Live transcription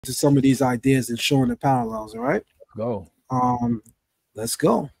to some of these ideas and showing the parallels. All right. Go. Let's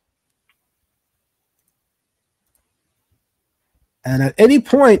go. And at any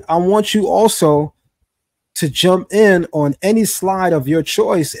point, I want you also to jump in on any slide of your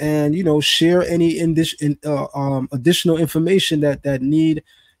choice and, you know, share any additional information that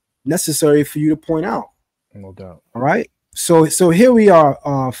necessary for you to point out. No doubt. All right. So here we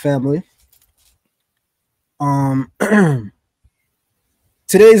are, family.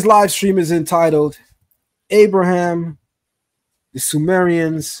 Today's live stream is entitled Abraham, the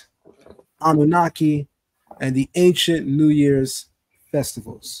Sumerians, Anunnaki, and the Ancient New Year's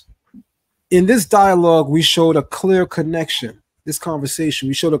Festivals. In this dialogue, we showed a clear connection. This conversation,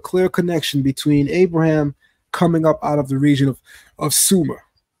 we showed a clear connection between Abraham coming up out of the region of Sumer,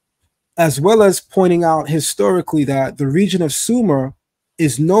 as well as pointing out historically that the region of Sumer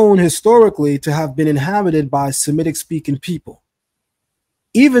is known historically to have been inhabited by Semitic-speaking people,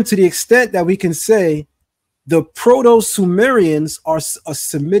 even to the extent that we can say the Proto-Sumerians are a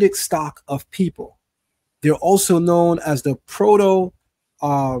Semitic stock of people. They're also known as the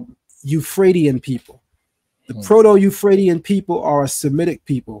Proto-Euphratean people. The Proto-Euphratean people are a Semitic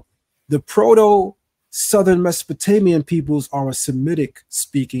people. The Proto-Southern Mesopotamian peoples are a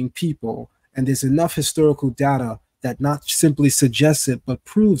Semitic-speaking people, and there's enough historical data that not simply suggests it, but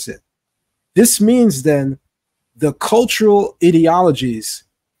proves it. This means then the cultural ideologies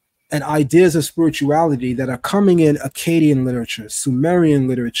and ideas of spirituality that are coming in Akkadian literature, Sumerian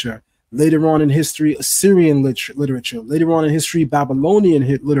literature, later on in history, Assyrian literature, later on in history, Babylonian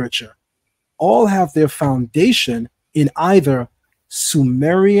literature, all have their foundation in either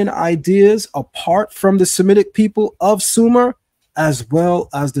Sumerian ideas apart from the Semitic people of Sumer, as well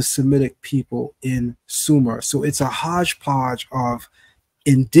as the Semitic people in Sumer. So it's a hodgepodge of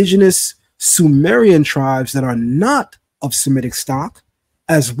indigenous Sumerian tribes that are not of Semitic stock,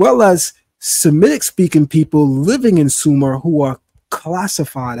 as well as Semitic-speaking people living in Sumer who are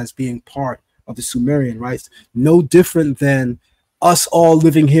classified as being part of the Sumerian rites. No different than us all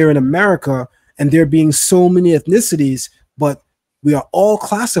living here in America and there being so many ethnicities, but we are all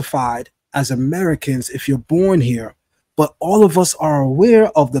classified as Americans if you're born here. But all of us are aware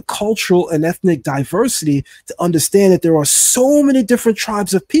of the cultural and ethnic diversity to understand that there are so many different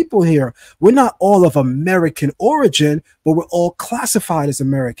tribes of people here. We're not all of American origin, but we're all classified as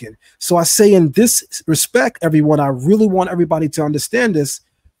American. So I say in this respect, everyone, I really want everybody to understand this.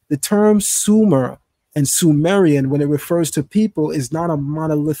 The term Sumer and Sumerian, when it refers to people, is not a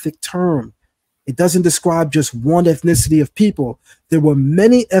monolithic term. It doesn't describe just one ethnicity of people. There were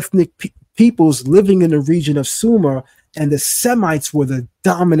many ethnic peoples living in the region of Sumer, and the Semites were the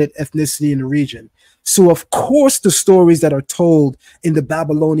dominant ethnicity in the region. So of course the stories that are told in the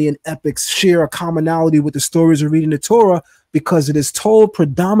Babylonian epics share a commonality with the stories we read in the Torah, because it is told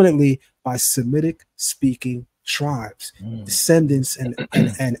predominantly by Semitic speaking tribes, descendants and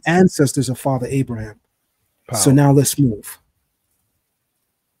ancestors of Father Abraham. Wow. So now let's move.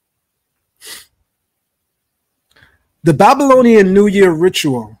 The Babylonian New Year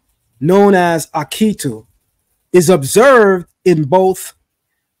ritual, known as Akitu, is observed in both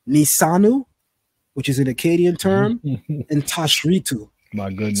Nisanu, which is an Akkadian term, and Tashritu. My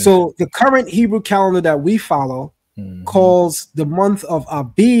goodness. So the current Hebrew calendar that we follow calls the month of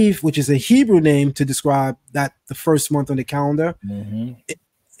Aviv, which is a Hebrew name to describe that the first month on the calendar.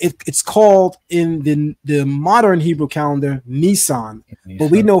 It's called in the modern Hebrew calendar Nisan,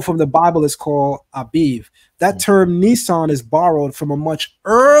 but we know from the Bible it's called Aviv. That term Nisan is borrowed from a much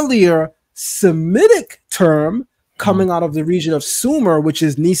earlier Semitic term coming out of the region of Sumer, which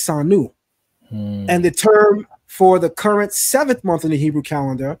is Nisanu. And the term for the current 7th month in the Hebrew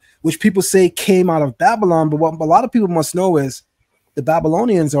calendar, which people say came out of Babylon, but what a lot of people must know is the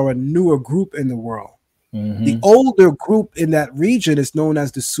Babylonians are a newer group in the world. The older group in that region is known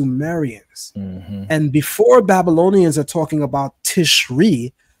as the Sumerians. And before Babylonians are talking about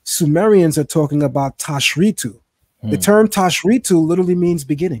Tishri, Sumerians are talking about Tashritu. The term Tashritu literally means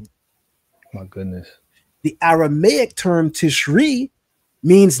beginning. My goodness. The Aramaic term Tishri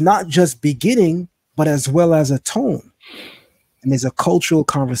means not just beginning, but as well as a tone. And there's a cultural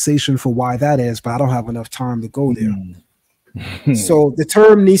conversation for why that is, but I don't have enough time to go there. So the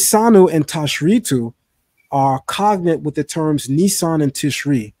term Nisanu and Tashritu are cognate with the terms Nisan and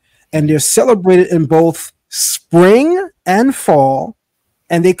Tishri, and they're celebrated in both spring and fall,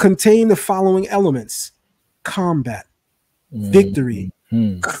 and they contain the following elements: combat, victory,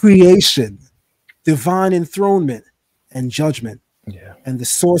 creation, divine enthronement, and judgment. And the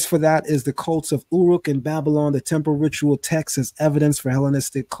source for that is the cults of Uruk in Babylon, the temple ritual text as evidence for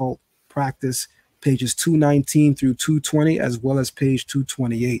Hellenistic cult practice pages 219 through 220, as well as page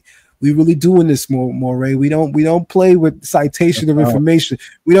 228. We really doing this, Moray. We don't play with citation of information.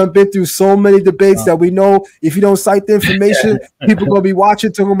 We done been through so many debates that we know if you don't cite the information, people gonna be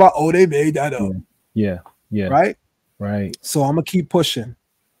watching, talking about, oh, they made that up. Yeah. Right. So I'm gonna keep pushing.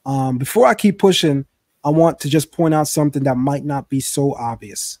 Before I keep pushing, I want to just point out something that might not be so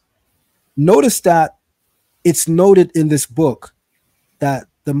obvious. Notice that it's noted in this book that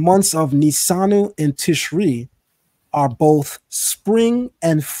the months of Nisanu and Tishri are both spring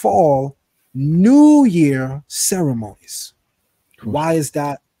and fall New Year ceremonies. Cool. Why is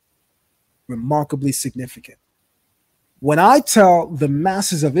that remarkably significant? When I tell the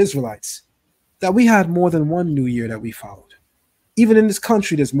masses of Israelites that we had more than one New Year that we followed, even in this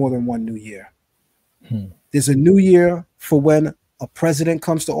country, there's more than one New Year. There's a New Year for when a president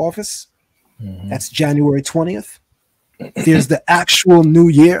comes to office. That's January 20th. There's the actual New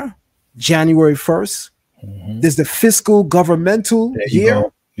Year, January 1st. There's the fiscal governmental year.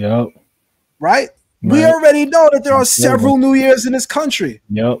 Yep. Right? We already know that there are several New Years in this country.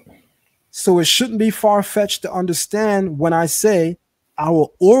 Yep. So it shouldn't be far-fetched to understand when I say our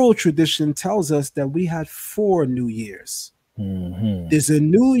oral tradition tells us that we had 4 New Years. There's a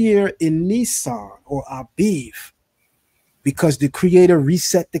New Year in Nisan or Aviv because the Creator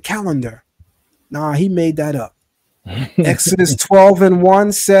reset the calendar. Nah, he made that up. Exodus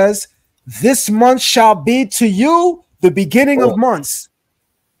 12:1 says, "This month shall be to you the beginning of months."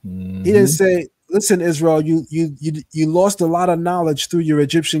 He didn't say, "Listen, Israel, you lost a lot of knowledge through your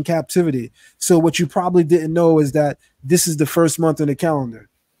Egyptian captivity. So what you probably didn't know is that this is the first month in the calendar."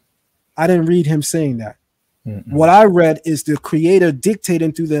 I didn't read him saying that. What I read is the Creator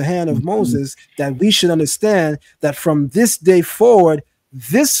dictating through the hand of Moses that we should understand that from this day forward,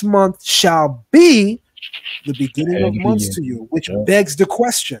 this month shall be the beginning of months to you, which begs the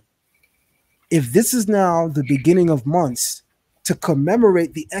question. If this is now the beginning of months to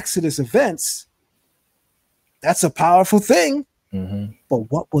commemorate the Exodus events, that's a powerful thing.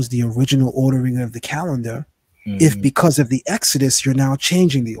 But what was the original ordering of the calendar if because of the Exodus, you're now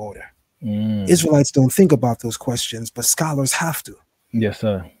changing the order? Israelites don't think about those questions, but scholars have to. Yes,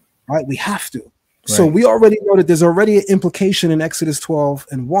 sir. Right? We have to. Right. So we already know that there's already an implication in Exodus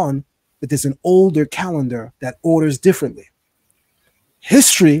 12:1 that there's an older calendar that orders differently.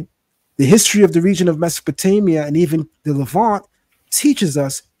 The history of the region of Mesopotamia and even the Levant teaches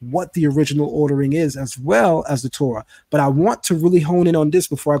us what the original ordering is, as well as the Torah. But I want to really hone in on this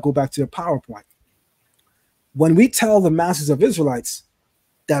before I go back to the PowerPoint. When we tell the masses of Israelites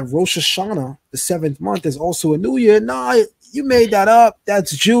that Rosh Hashanah, the 7th month, is also a new year, nah, you made that up.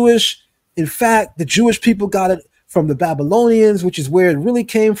 That's Jewish. In fact, the Jewish people got it from the Babylonians, which is where it really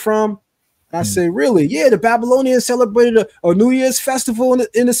came from. I say, really? Yeah, the Babylonians celebrated a New Year's festival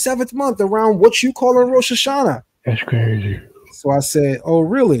in the 7th month around what you call a Rosh Hashanah. That's crazy. So I say, oh,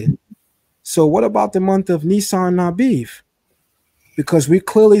 really? So what about the month of Nisan and Aviv? Because we're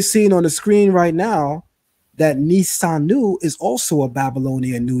clearly seeing on the screen right now that Nisanu is also a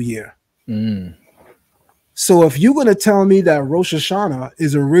Babylonian New Year. So if you're going to tell me that Rosh Hashanah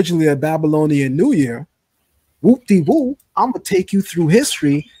is originally a Babylonian New Year, whoop-de-woo, I'm going to take you through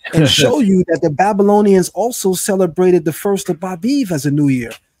history and show you that the Babylonians also celebrated the first of Aviv as a new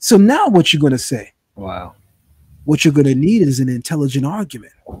year. So now what you're going to say? Wow. What you're going to need is an intelligent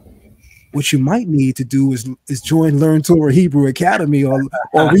argument. What you might need to do is join Learn Torah Hebrew Academy or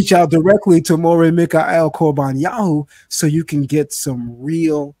reach out directly to Moreh Mikael Korban Yahu so you can get some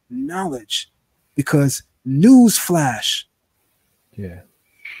real knowledge. Because newsflash,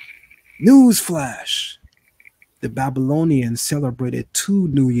 the Babylonians celebrated 2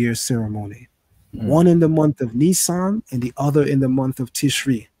 New Year ceremonies, one in the month of Nisan and the other in the month of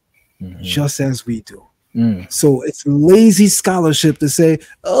Tishri, just as we do. So it's lazy scholarship to say,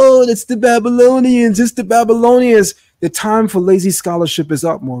 oh, it's the Babylonians, it's the Babylonians. The time for lazy scholarship is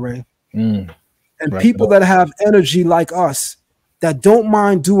up, Moreh. And people that have energy like us, that don't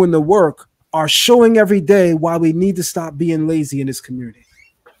mind doing the work, are showing every day why we need to stop being lazy in this community.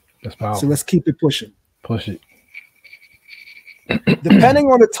 That's powerful. So let's keep it pushing. Push it.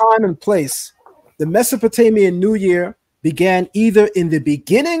 Depending on the time and place, the Mesopotamian New Year began either in the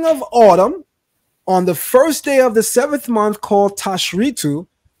beginning of autumn, on the first day of the 7th month called Tashritu,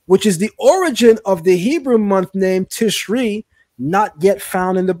 which is the origin of the Hebrew month name Tishri, not yet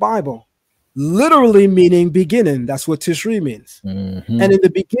found in the Bible, literally meaning beginning. That's what Tishri means. And in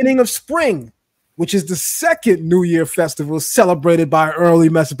the beginning of spring, which is the second New Year festival celebrated by early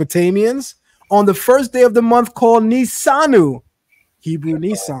Mesopotamians, on the first day of the month called Nisanu, Hebrew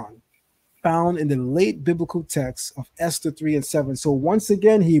Nisan, found in the late biblical texts of Esther 3 and 7. So once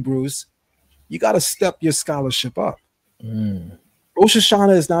again, Hebrews, you got to step your scholarship up. Rosh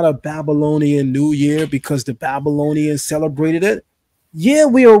Hashanah is not a Babylonian New Year because the Babylonians celebrated it. Yeah,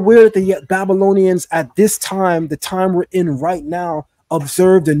 we are aware that the Babylonians at this time, the time we're in right now,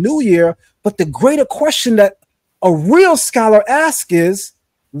 observed the New Year. But the greater question that a real scholar asks is,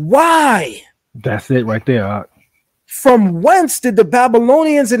 why? That's it right there. From whence did the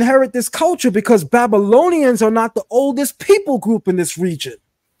Babylonians inherit this culture? Because Babylonians are not the oldest people group in this region.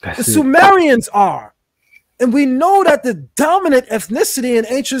 The Sumerians are. And we know that the dominant ethnicity in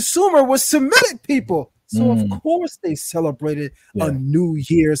ancient Sumer was Semitic people. So, of course, they celebrated a New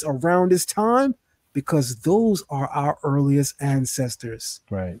Year's around this time because those are our earliest ancestors.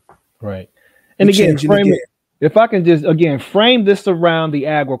 Right, right. And again, if I can just, again, frame this around the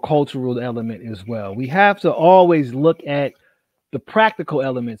agricultural element as well. We have to always look at the practical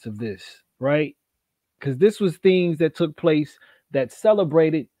elements of this, right? Because this was things that took place that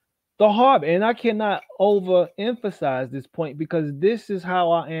celebrated the harvest. And I cannot overemphasize this point because this is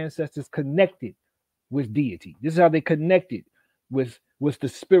how our ancestors connected with deity. This is how they connected with the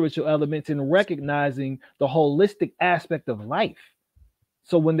spiritual elements and recognizing the holistic aspect of life.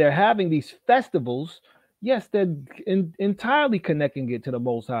 So when they're having these festivals, yes, they're entirely connecting it to the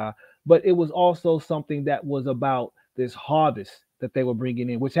Most High, but it was also something that was about this harvest that they were bringing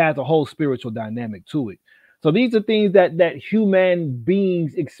in, which has a whole spiritual dynamic to it. So these are things that human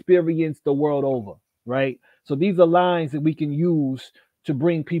beings experience the world over, right? So these are lines that we can use to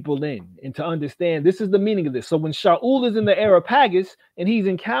bring people in and to understand this is the meaning of this. So when Shaul is in the Areopagus and he's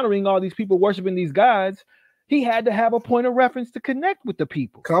encountering all these people worshiping these gods, he had to have a point of reference to connect with the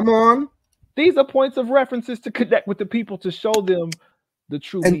people. Come on. These are points of references to connect with the people, to show them the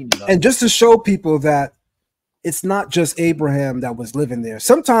true meaning of it. And just to show people that it's not just Abraham that was living there.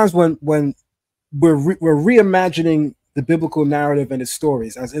 Sometimes when we're reimagining the biblical narrative and its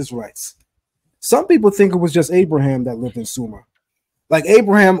stories as Israelites, some people think it was just Abraham that lived in Sumer. Like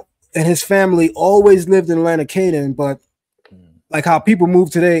Abraham and his family always lived in the land of Canaan, but like how people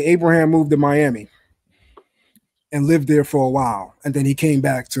move today, Abraham moved to Miami and lived there for a while, and then he came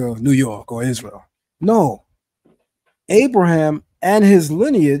back to New York or Israel. No, Abraham and his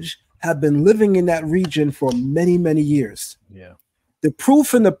lineage have been living in that region for many, many years. Yeah. The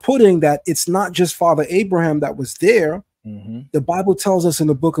proof in the pudding that it's not just Father Abraham that was there, the Bible tells us in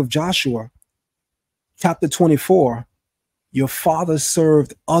the book of Joshua, chapter 24, your father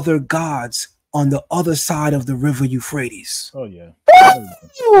served other gods on the other side of the river Euphrates. Oh, yeah.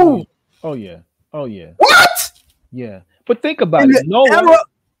 Oh, oh yeah. Oh, yeah. What? Yeah. But think about it.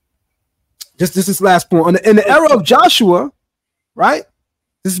 This is last point. In the era of Joshua, right?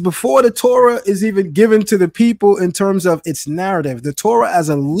 This is before the Torah is even given to the people in terms of its narrative. The Torah as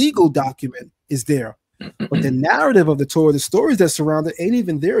a legal document is there. But the narrative of the Torah, the stories that surround it, ain't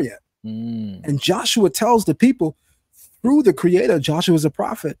even there yet. And Joshua tells the people, through the Creator, Joshua is a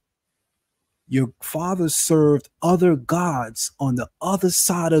prophet, your fathers served other gods on the other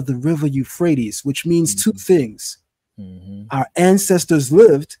side of the river Euphrates, which means two things. Our ancestors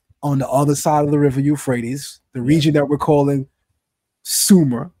lived on the other side of the river Euphrates, the region that we're calling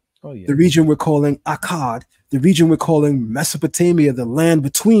Sumer, the region we're calling Akkad, the region we're calling Mesopotamia, the land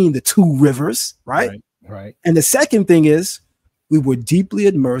between the two rivers, right? Right. And the second thing is we were deeply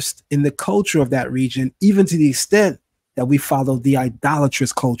immersed in the culture of that region, even to the extent that we followed the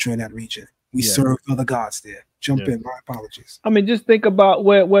idolatrous culture in that region. We served other gods there. Jump in. My apologies. I mean, just think about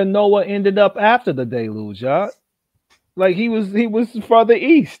where Noah ended up after the deluge, y'all. Like he was further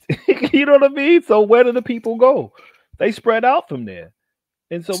east. You know what I mean? So where do the people go? They spread out from there.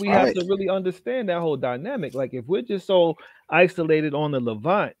 And so we have to really understand that whole dynamic. Like if we're just so isolated on the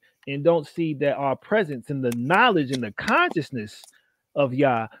Levant and don't see that our presence and the knowledge and the consciousness of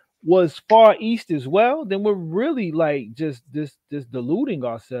Yah was far east as well, then we're really like just deluding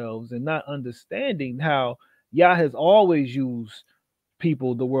ourselves and not understanding how Yah has always used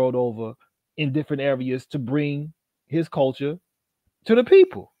people the world over in different areas to bring his culture to the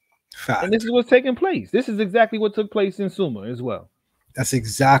people. Fact. And this is what's taking place. This is exactly what took place in Sumer as well. That's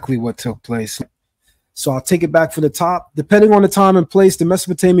exactly what took place. So I'll take it back from the top. Depending on the time and place, the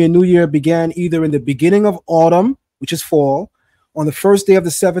Mesopotamian New Year began either in the beginning of autumn, which is fall, on the first day of the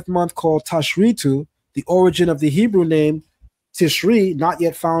 7th month called Tashritu, the origin of the Hebrew name Tishri, not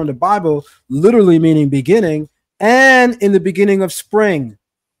yet found in the Bible, literally meaning beginning, and in the beginning of spring,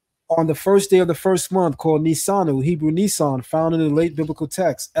 on the first day of the 1st month called Nisanu, Hebrew Nisan, found in the late biblical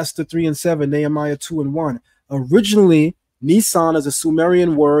text, Esther 3 and 7, Nehemiah 2 and 1. Originally, Nisan is a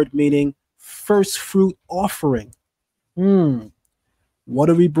Sumerian word meaning first fruit offering. What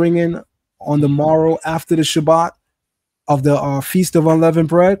are we bringing on the morrow after the Shabbat? of the Feast of Unleavened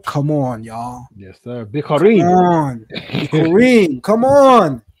Bread? Come on, y'all. Yes, sir. Come on. Bikurim. Come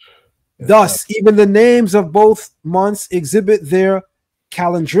on. Yes, Thus, sir. even the names of both months exhibit their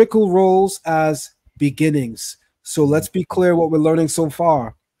calendrical roles as beginnings. So let's be clear what we're learning so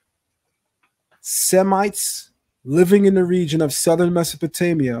far. Semites living in the region of southern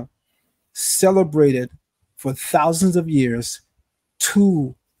Mesopotamia celebrated for thousands of years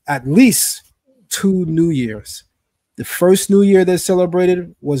at least two New Years. The first New Year they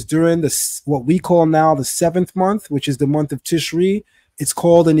celebrated was during what we call now the 7th month, which is the month of Tishri. It's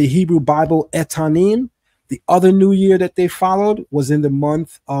called in the Hebrew Bible Etanim. The other New Year that they followed was in the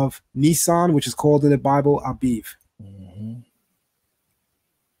month of Nisan, which is called in the Bible Aviv.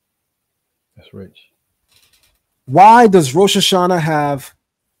 That's rich. Why does Rosh Hashanah have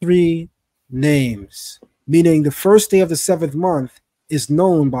 3 names? Meaning the first day of the 7th month is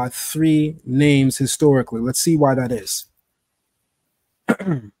known by 3 names historically. Let's see why that is.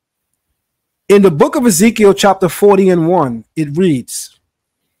 In the book of Ezekiel, chapter 40:1, it reads,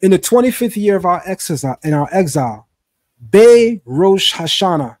 in the 25th year of our exile, Be Rosh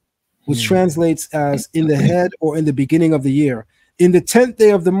Hashanah, which translates as in the head or in the beginning of the year, in the 10th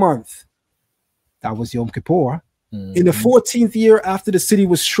day of the month, that was Yom Kippur, in the 14th year after the city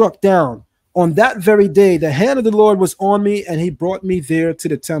was struck down, on that very day, the hand of the Lord was on me, and he brought me there to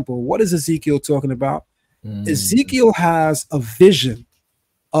the temple. What is Ezekiel talking about? Ezekiel has a vision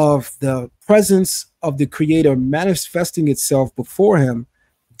of the presence of the Creator manifesting itself before him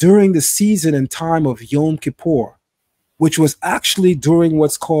during the season and time of Yom Kippur, which was actually during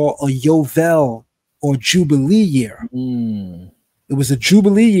what's called a Yovel or Jubilee year. It was a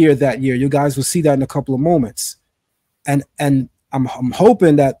Jubilee year that year. You guys will see that in a couple of moments. And I'm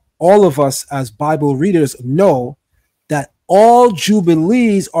hoping that all of us as Bible readers know that all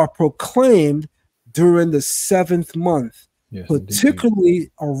Jubilees are proclaimed during the 7th month, yes, particularly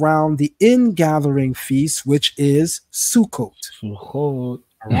indeed, around the ingathering feast, which is Sukkot. All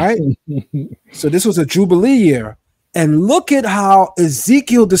right. So this was a Jubilee year. And look at how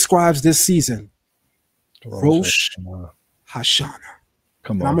Ezekiel describes this season. Rosh Hashanah.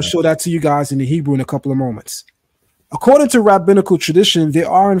 Come on, I'm going to show that to you guys in the Hebrew in a couple of moments. According to rabbinical tradition, there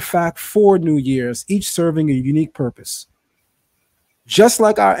are in fact 4 New Years, each serving a unique purpose. Just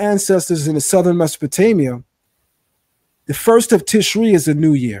like our ancestors in the southern Mesopotamia, the first of Tishri is a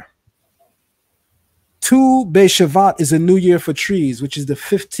new year. 2 Beishavat is a new year for trees, which is the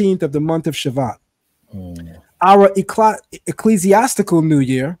 15th of the month of Shavat. Our ecclesiastical new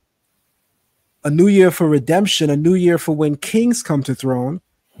year, a new year for redemption, a new year for when kings come to throne,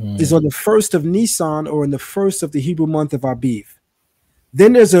 is on the 1st of Nisan or in the 1st of the Hebrew month of Aviv.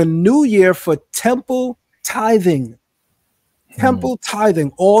 Then there's a new year for temple tithing. Temple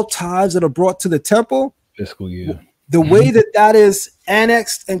tithing, all tithes that are brought to the temple. Fiscal year. The way that is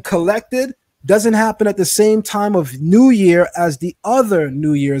annexed and collected doesn't happen at the same time of New Year as the other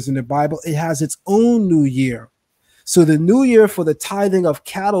New Years in the Bible. It has its own new year. So the new year for the tithing of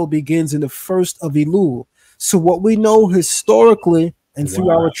cattle begins in the 1st of Elul. So what we know historically and through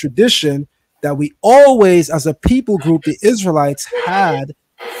our tradition, that we always, as a people group, the Israelites had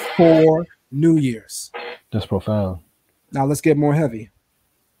 4 New Years. That's profound. Now let's get more heavy.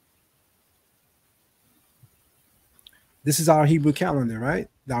 This is our Hebrew calendar, right?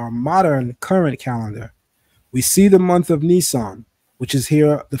 Our modern current calendar. We see the month of Nisan, which is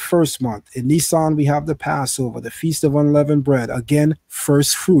here the 1st month. In Nisan, we have the Passover, the Feast of Unleavened Bread. Again,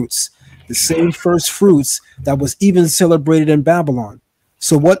 first fruits. The same first fruits that was even celebrated in Babylon.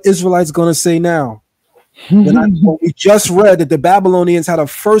 So what Israelites going to say now? When we just read that the Babylonians had a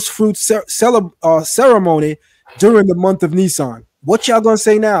first fruit ceremony during the month of Nisan. What y'all going to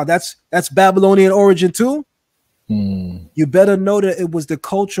say now? That's Babylonian origin too? You better know that it was the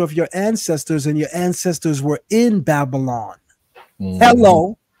culture of your ancestors, and your ancestors were in Babylon.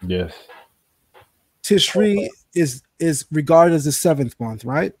 Hello. Yes. Tishri is regarded as the 7th month,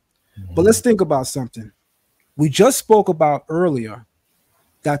 right? But let's think about something. We just spoke about earlier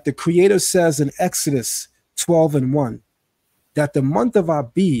that the Creator says in Exodus 12:1 that the month of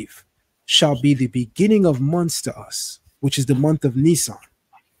Aviv shall be the beginning of months to us, which is the month of Nisan.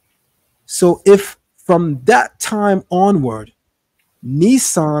 So if from that time onward,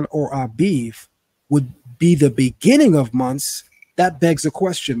 Nisan or Aviv would be the beginning of months, that begs a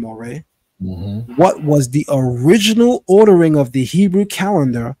question, Moray. What was the original ordering of the Hebrew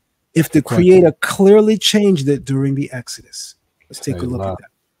calendar if the Creator clearly changed it during the Exodus? Let's take a look at that.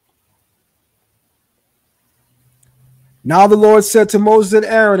 Now the Lord said to Moses and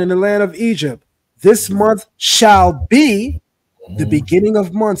Aaron in the land of Egypt, this month shall be the beginning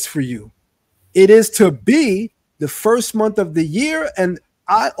of months for you. It is to be the first month of the year, and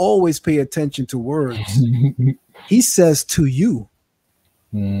I always pay attention to words. He says to you.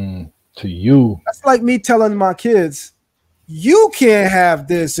 To you. That's like me telling my kids, you can't have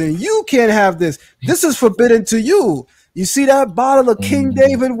this and you can't have this. This is forbidden to you. You see that bottle of King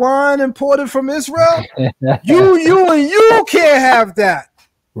David wine imported from Israel? you can't have that.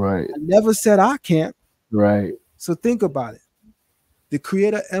 Right. I never said I can't. Right. So think about it. The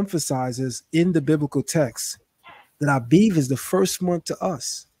Creator emphasizes in the biblical text that Aviv is the first month to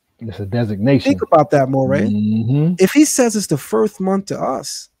us. It's a designation. Think about that, Moray. If he says it's the first month to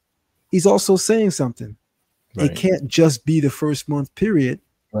us, he's also saying something. Right. It can't just be the first month period.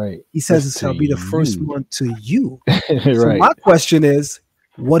 Right. He says it shall be the first month to you. Right. So my question is,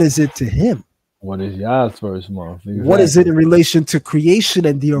 what is it to him? What is Yah's first month? Exactly. What is it in relation to creation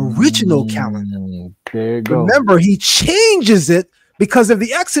and the original calendar? There you go. Remember, he changes it because of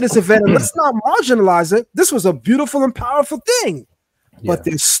the Exodus event. And let's not marginalize it. This was a beautiful and powerful thing. But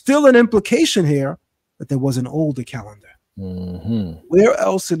there's still an implication here that there was an older calendar. Where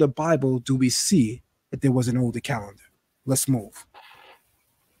else in the Bible do we see that there was an older calendar? Let's move.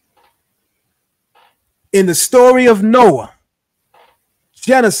 In the story of Noah,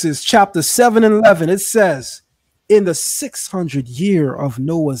 Genesis chapter 7 and 11, it says, in the 600th year of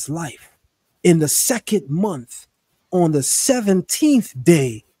Noah's life, in the second month, on the 17th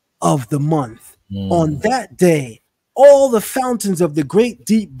day of the month, on that day, all the fountains of the great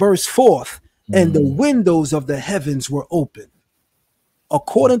deep burst forth, and the windows of the heavens were open.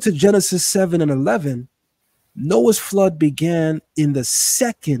 According to Genesis 7 and 11, Noah's flood began in the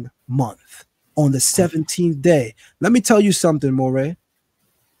second month, on the 17th day. Let me tell you something, Moray.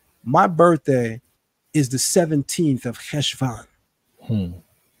 My birthday is the 17th of Cheshvan.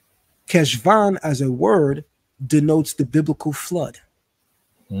 Cheshvan as a word denotes the biblical flood.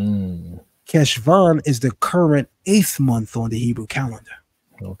 Cheshvan is the current 8th month on the Hebrew calendar.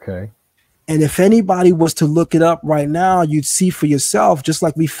 Okay. And if anybody was to look it up right now, you'd see for yourself, just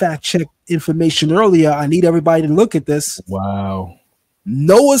like we fact-checked information earlier. I need everybody to look at this. Wow.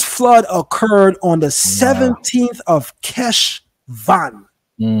 Noah's flood occurred on the 17th of Cheshvan,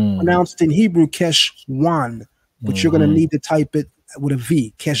 pronounced in Hebrew Keshwan, but you're going to need to type it with a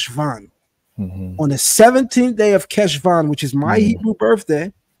V, Keshvan. On the 17th day of Keshvan, which is my Hebrew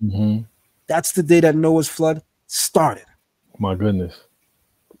birthday, that's the day that Noah's flood started. My goodness.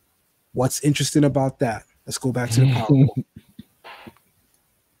 What's interesting about that? Let's go back to the PowerPoint.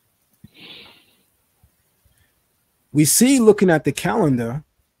 We see, looking at the calendar,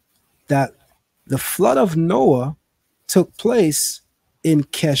 that the flood of Noah took place in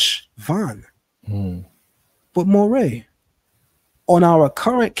Keshvan. But Moray, on our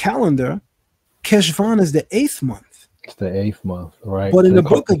current calendar, Keshvan is the 8th month. It's the 8th month, right? But in the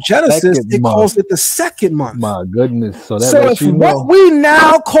book of Genesis, it calls it the second month. My goodness. So if what we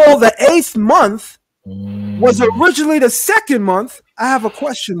now call the 8th month was originally the second month, I have a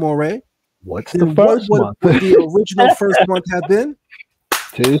question, Moray. What's the first month? Would the original first month have been?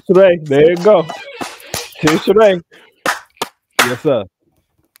 Tishrei. There you go. Tishrei. Yes, sir.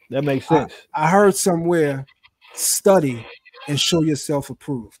 That makes sense. I heard somewhere, study and show yourself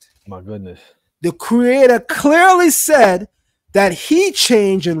approved. My goodness. The Creator clearly said that he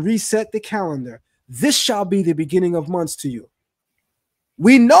changed and reset the calendar. This shall be the beginning of months to you.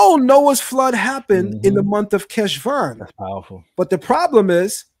 We know Noah's flood happened in the month of Keshvan. That's powerful. But the problem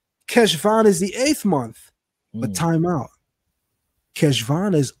is, Keshvan is the 8th month. But time out.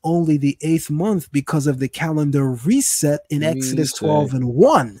 Keshvan is only the 8th month because of the calendar reset in Exodus 12 and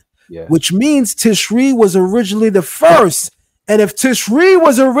 1, which means Tishri was originally the first. And if Tishri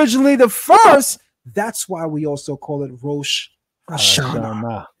was originally the first, that's why we also call it Rosh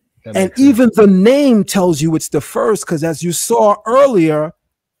Hashanah. And even the name tells you it's the first, because as you saw earlier,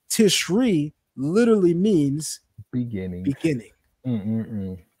 Tishri literally means beginning.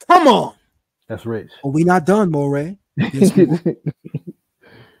 Come on. That's rich. Are we not done, Moray?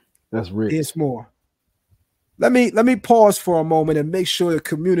 That's rich. There's more. Let me pause for a moment and make sure the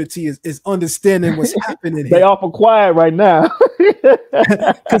community is understanding what's happening here. They awful quiet right now.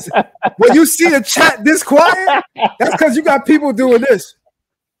 Because when you see the chat this quiet, that's because you got people doing this.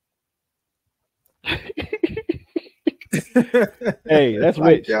 Hey, that's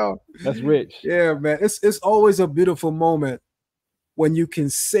rich. That's rich. Yeah, man. It's always a beautiful moment when you can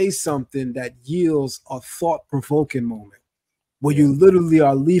say something that yields a thought-provoking moment, where you literally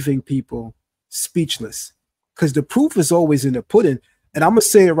are leaving people speechless. Because the proof is always in the pudding. And I'm going to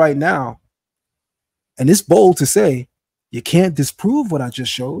say it right now. And it's bold to say, you can't disprove what I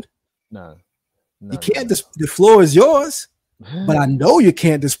just showed. No. You can't. The floor is yours. But I know you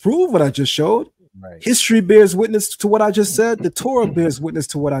can't disprove what I just showed. Right. History bears witness to what I just said. The Torah bears witness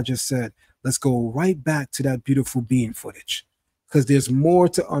to what I just said. Let's go right back to that beautiful beam footage, because there's more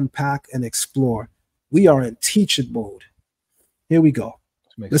to unpack and explore. We are in teaching mode. Here we go.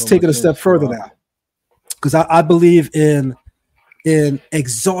 Let's take it a step further now, because I believe in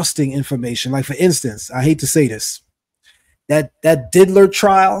exhausting information. Like, for instance, I hate to say this, that Diddler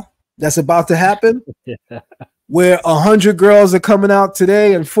trial that's about to happen, where 100 girls are coming out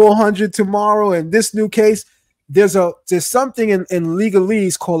today and 400 tomorrow, and this new case, there's something in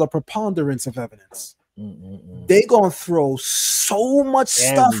legalese called a preponderance of evidence. They gonna throw so much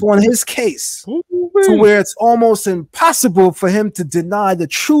stuff on his case to where it's almost impossible for him to deny the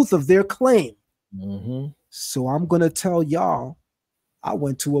truth of their claim. So I'm gonna tell y'all, I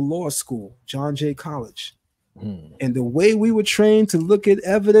went to a law school, John Jay College. And the way we were trained to look at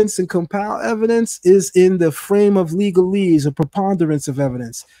evidence and compile evidence is in the frame of legalese, a preponderance of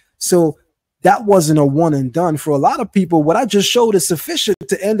evidence. So that wasn't a one and done. For a lot of people, what I just showed is sufficient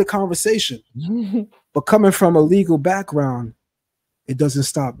to end the conversation. But coming from a legal background, it doesn't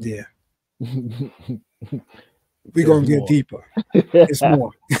stop there. We're going to get deeper. There's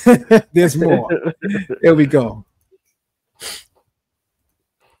more. There's more. Here we go.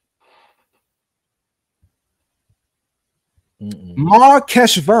 Mar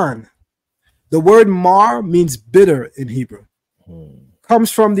Keshvan. The word mar means bitter in Hebrew. Comes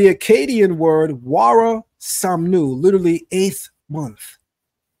from the Akkadian word wara samnu, literally 8th month.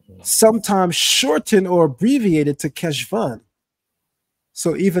 Sometimes shortened or abbreviated to Keshvan.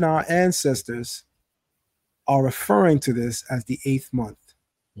 So even our ancestors are referring to this as the 8th month,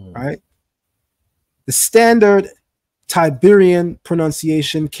 right? The standard Tiberian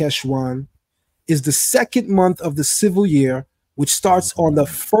pronunciation, Keshwan, is the 2nd month of the civil year, which starts on the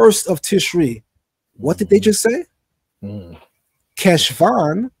 1st of Tishri. What did they just say?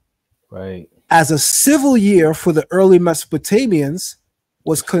 Keshvan, right, as a civil year for the early Mesopotamians,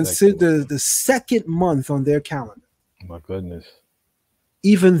 was considered the 2nd month on their calendar. My goodness.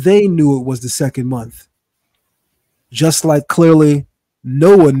 Even they knew it was the 2nd month. Just like clearly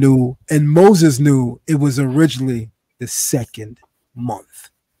Noah knew and Moses knew it was originally the 2nd month.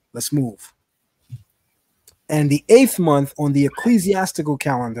 Let's move. And the 8th month on the ecclesiastical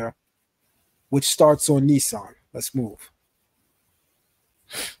calendar, which starts on Nisan. Let's move.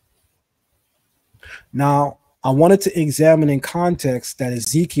 Now, I wanted to examine in context that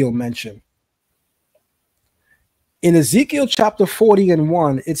Ezekiel mentioned. In Ezekiel chapter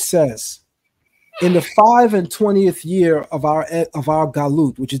 40:1, it says, in the 5 and 20th year of our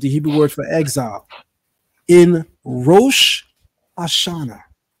galut, which is the Hebrew word for exile, in Rosh Hashanah,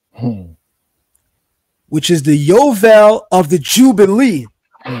 which is the Yovel of the Jubilee.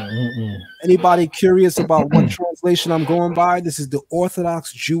 Anybody curious about what translation I'm going by? This is the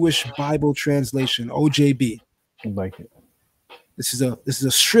Orthodox Jewish Bible translation, OJB. I like it. This is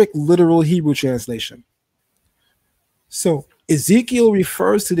a strict literal Hebrew translation. So Ezekiel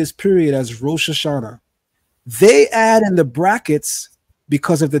refers to this period as Rosh Hashanah. They add in the brackets,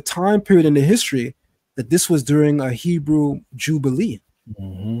 because of the time period in the history, that this was during a Hebrew Jubilee.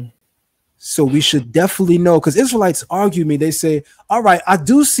 So we should definitely know, because Israelites argue me. They say, all right, I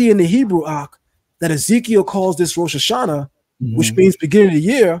do see in the Hebrew Ark that Ezekiel calls this Rosh Hashanah, which means beginning of the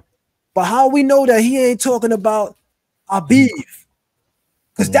year. But how we know that he ain't talking about Aviv?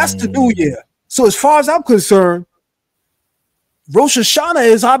 Because that's the new year. So as far as I'm concerned, Rosh Hashanah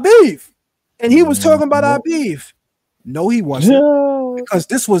is Aviv. And he was talking about Aviv. No, he wasn't. Because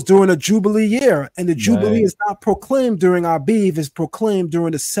this was during a Jubilee year. And the Jubilee is not proclaimed during Aviv. It's proclaimed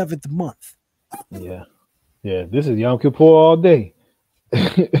during the 7th month. Yeah. This is Yom Kippur all day.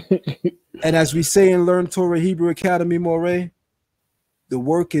 And as we say in Learn Torah Hebrew Academy, Moray, the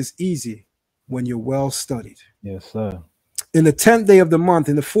work is easy when you're well studied. Yes, sir. In the 10th day of the month,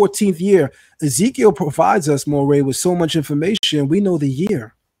 in the 14th year, Ezekiel provides us, Moray, with so much information. We know the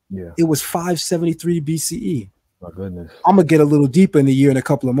year. Yeah. It was 573 BCE. My goodness. I'm going to get a little deeper in the year in a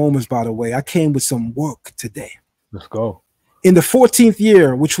couple of moments, by the way. I came with some work today. Let's go. In the 14th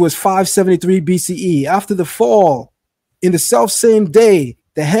year, which was 573 BCE, after the fall, in the selfsame day,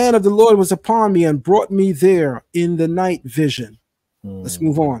 the hand of the Lord was upon me and brought me there in the night vision. Let's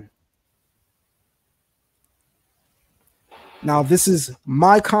move on. Now, this is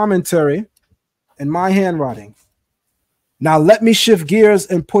my commentary and my handwriting. Now, let me shift gears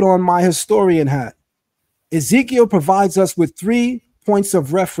and put on my historian hat. Ezekiel provides us with 3 points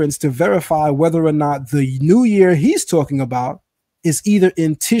of reference to verify whether or not the new year he's talking about is either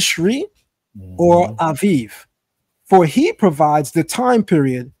in Tishri or Aviv. For he provides the time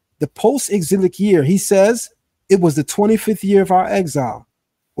period, the post-exilic year. He says it was the 25th year of our exile,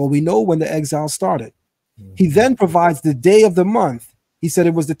 Well, we know when the exile started. He then provides the day of the month. He said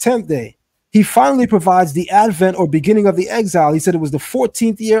it was the 10th day. He finally provides the advent or beginning of the exile. He said it was the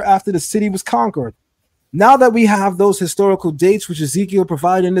 14th year after the city was conquered. Now that we have those historical dates, which Ezekiel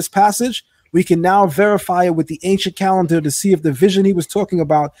provided in this passage, we can now verify it with the ancient calendar to see if the vision he was talking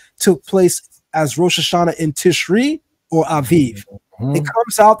about took place as Rosh Hashanah in Tishri or Aviv. It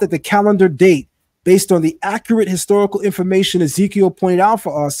comes out that the calendar date, based on the accurate historical information Ezekiel pointed out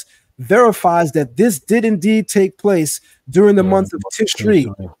for us, verifies that this did indeed take place during the month of Tishri,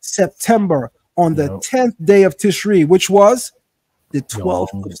 September, on the 10th day of Tishri, which was the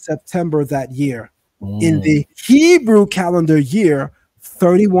 12th of September that year. In the Hebrew calendar year,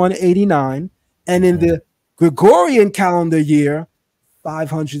 3189, and in the Gregorian calendar year,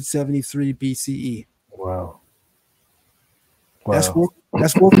 573 BCE. Wow. That's work.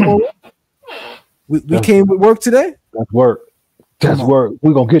 That's work. We came with work today. That's work. That's work.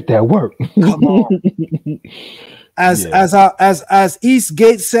 We're gonna get that work. Come on. As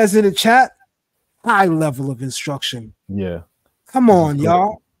Eastgate says in the chat, high level of instruction. Yeah. Come on,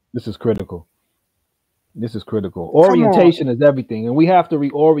 y'all. This is critical. This is critical. Orientation is everything, and we have to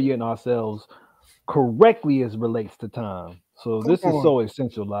reorient ourselves correctly as relates to time. So this is so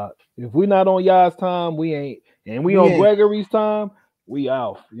essential, lot. If we're not on y'all's time, we ain't, and we on Gregory's time, we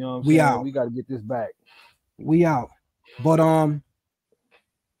out. You know what I'm saying? Out. We got to get this back. We out. But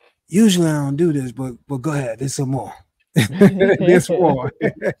usually I don't do this, but go ahead. There's some more. There's more.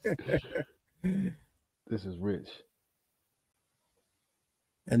 This is rich.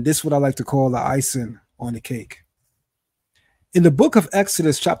 And this is what I like to call the icing on the cake. In the book of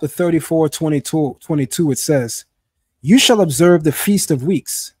Exodus, chapter 34, 22, it says, "You shall observe the Feast of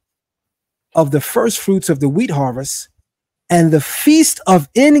Weeks, of the first fruits of the wheat harvest, and the feast of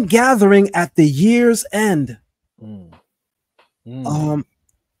ingathering at the year's end."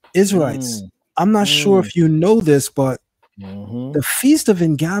 Israelites, I'm not sure if you know this, but the feast of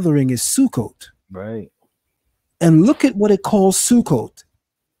ingathering is Sukkot. Right. And look at what it calls Sukkot.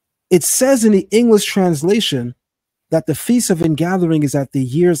 It says in the English translation that the feast of ingathering is at the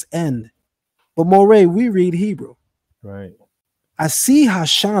year's end. But Moray, we read Hebrew. Right. I see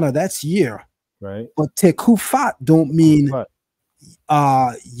Hashanah, that's year. Right. But Tekufat don't mean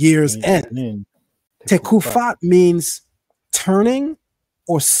year's end. Tekufat means turning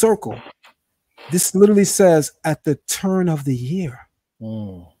or circle. This literally says at the turn of the year.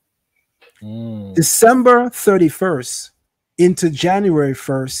 December 31st into January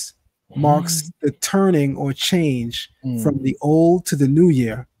 1st marks the turning or change from the old to the new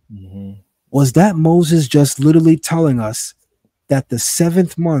year. Was that Moses just literally telling us that the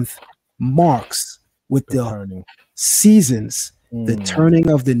 7th month marks with the seasons, the turning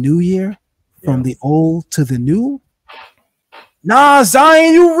of the new year from the old to the new? Nah,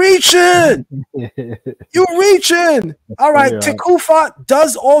 Zion, you reaching. You reaching. All right. Tekufat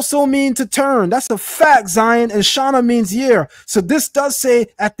does also mean to turn. That's a fact, Zion. And Shana means year. So this does say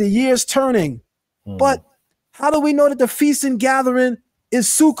at the year's turning. But how do we know that the feast and gathering is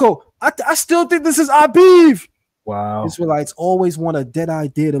Sukkot? I still think this is Aviv. Wow. Israelites always want a dead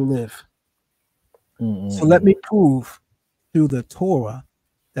idea to live. So let me prove through the Torah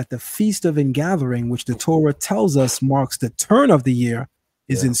that the feast of ingathering, which the Torah tells us marks the turn of the year,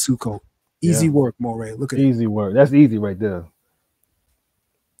 is in Sukkot. Easy work, Moray. Look at easy work. That's easy right there.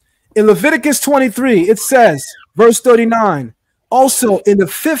 In Leviticus 23, it says, verse 39, also in the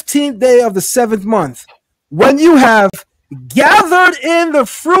 15th day of the 7th month, when you have gathered in the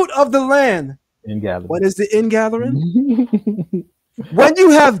fruit of the land. Ingathering. What is the ingathering? When you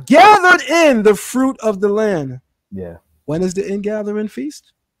have gathered in the fruit of the land. Yeah. When is the ingathering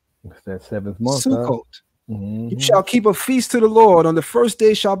feast? It's that 7th month. Sukkot. You shall keep a feast to the Lord. On the first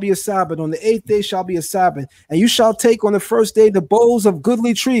day shall be a Sabbath. On the 8th day shall be a Sabbath. And you shall take on the first day the boughs of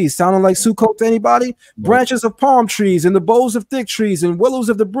goodly trees. Sounding like Sukkot to anybody? Branches of palm trees and the boughs of thick trees and willows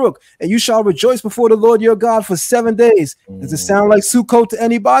of the brook. And you shall rejoice before the Lord your God for 7 days. Does it sound like Sukkot to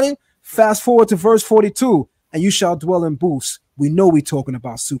anybody? Fast forward to verse 42. And you shall dwell in booths. We know we're talking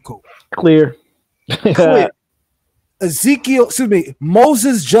about Sukkot. Clear. Clear.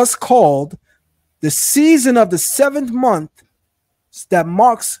 Moses just called the season of the 7th month that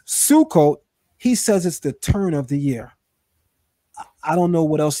marks Sukkot. He says it's the turn of the year. I don't know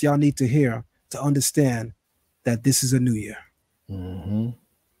what else y'all need to hear to understand that this is a new year. Well,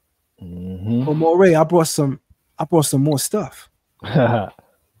 Moray, I brought some more stuff.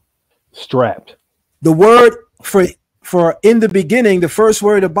 Strapped. The word for in the beginning, the first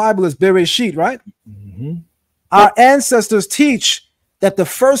word of the Bible is Bereshit, right? Our ancestors teach that the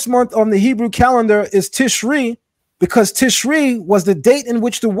first month on the Hebrew calendar is Tishri, because Tishri was the date in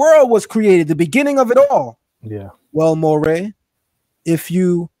which the world was created, the beginning of it all. Yeah. Well, Moray, if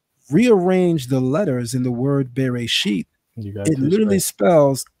you rearrange the letters in the word Bereshit, it literally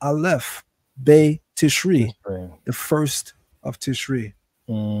spells Aleph, Be Tishri, the first of Tishri.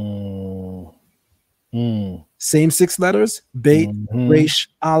 Same 6 letters, Beit, Resh,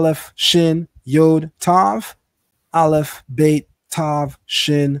 Aleph, Shin, Yod, Tav, Aleph, Beit, Tav,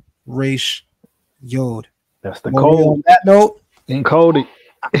 Shin, Resh, Yod. That's the code. On that note, encoded.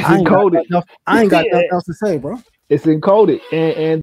 It's I encoded. I ain't got nothing else to say, bro. It's encoded. And